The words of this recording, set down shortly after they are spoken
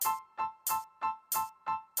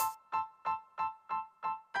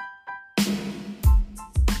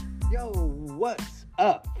What's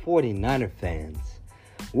up, 49er fans?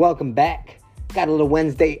 Welcome back. Got a little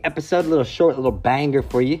Wednesday episode, a little short, a little banger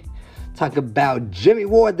for you. Talk about Jimmy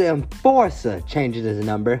Ward, the enforcer, changing his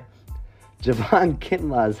number. Javon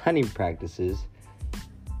Kinlaw's hunting practices.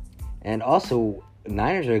 And also,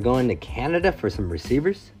 Niners are going to Canada for some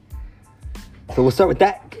receivers. So we'll start with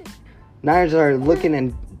that. Niners are looking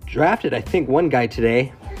and drafted, I think, one guy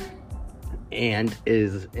today. And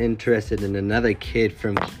is interested in another kid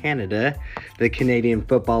from Canada, the Canadian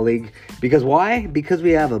Football League. Because why? Because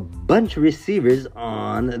we have a bunch of receivers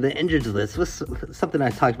on the injured list. Was something I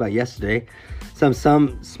talked about yesterday. Some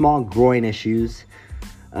small groin issues.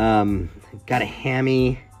 Got a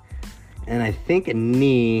hammy. And I think a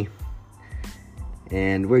knee.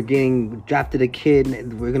 And we're getting drafted a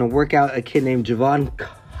kid. We're going to work out a kid named Javon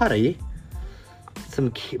Cuddy.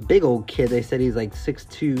 Some big old kid. They said he's like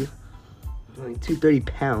 6'2". Like 230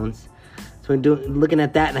 pounds. So we're looking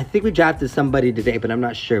at that, and I think we drafted somebody today, but I'm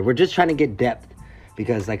not sure. We're just trying to get depth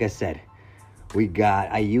because, like I said, we got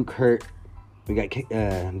Ayuk hurt. We got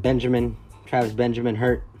Travis Benjamin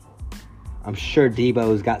hurt. I'm sure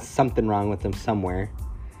Debo's got something wrong with him somewhere.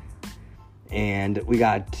 And we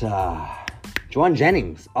got Juwan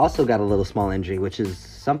Jennings also got a little small injury, which is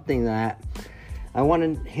something that I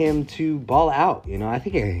wanted him to ball out. You know, I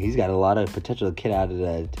think he's got a lot of potential to get out of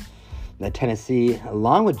that Tennessee,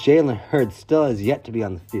 along with Jalen Hurts, still has yet to be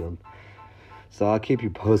on the field. So I'll keep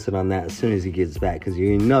you posted on that as soon as he gets back, because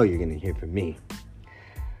you know you're going to hear from me.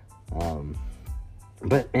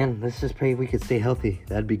 But, man, let's just pray we could stay healthy.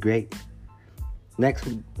 That'd be great. Next,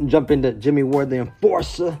 we jump into Jimmy Ward, the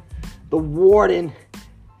enforcer, the warden.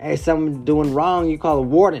 Hey, something doing wrong, you call a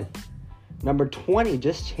warden. Number 20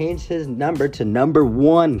 just changed his number to number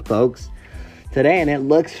 1, folks, today, and it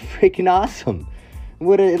looks freaking awesome.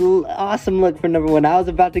 What an awesome look for number 1. I was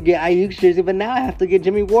about to get Ayuk's jersey, but now I have to get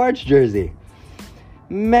Jimmy Ward's jersey.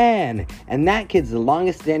 Man, and that kid's the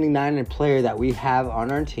longest standing Niner player that we have on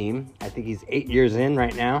our team. I think he's 8 years in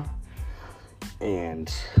right now.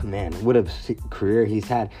 And, man, what a career he's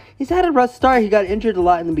had. He's had a rough start. He got injured a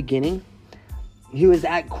lot in the beginning. He was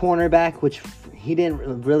at cornerback, which he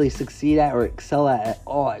didn't really succeed at or excel at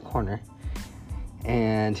all at corner.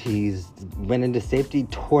 And he's went into safety,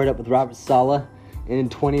 tore it up with Robert Saleh. In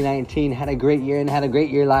 2019, had a great year and had a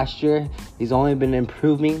great year last year. He's only been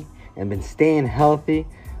improving and been staying healthy.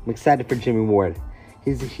 I'm excited for Jimmy Ward.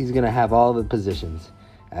 He's going to have all the positions.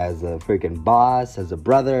 As a freaking boss, as a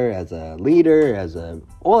brother, as a leader,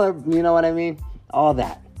 or you know what I mean? All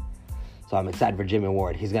that. So I'm excited for Jimmy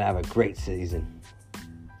Ward. He's going to have a great season.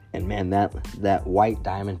 And man, that white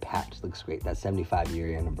diamond patch looks great. That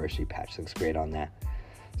 75-year anniversary patch looks great on that.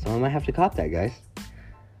 So I might have to cop that, guys.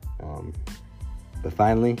 But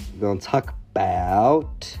finally, we're going to talk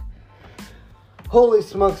about... Holy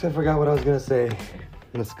smokes, I forgot what I was going to say.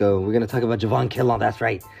 Let's go. We're going to talk about Javon Kinlaw. That's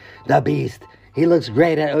right. The beast. He looks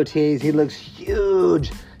great at OTAs. He looks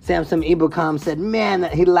huge. Samson Ebukam said, man,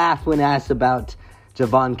 that he laughed when asked about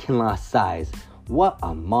Javon Kinlaw's size. What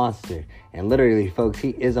a monster. And literally, folks, he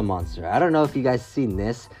is a monster. I don't know if you guys seen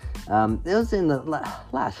this. It was in the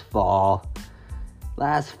last fall,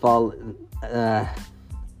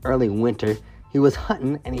 early winter. He was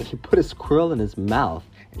hunting, and he put a squirrel in his mouth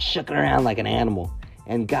and shook it around like an animal.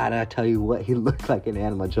 And God, I tell you what, he looked like an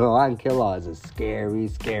animal. Javon Kinlaw is a scary,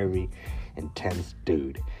 scary, intense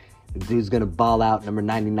dude. The dude's going to ball out, number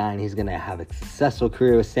 99. He's going to have a successful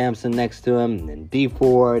career with Samson next to him, and then D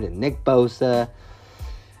Ford, and Nick Bosa,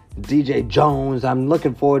 DJ Jones. I'm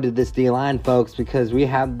looking forward to this D-line, folks, because we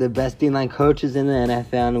have the best D-line coaches in the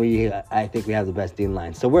NFL, and I think we have the best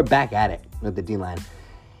D-line. So we're back at it with the D-line.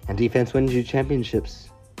 And defense wins you championships.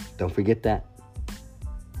 Don't forget that.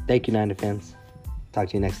 Thank you, Niner fans. Talk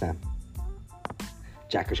to you next time.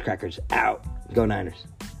 Jackers Crackers out. Go Niners.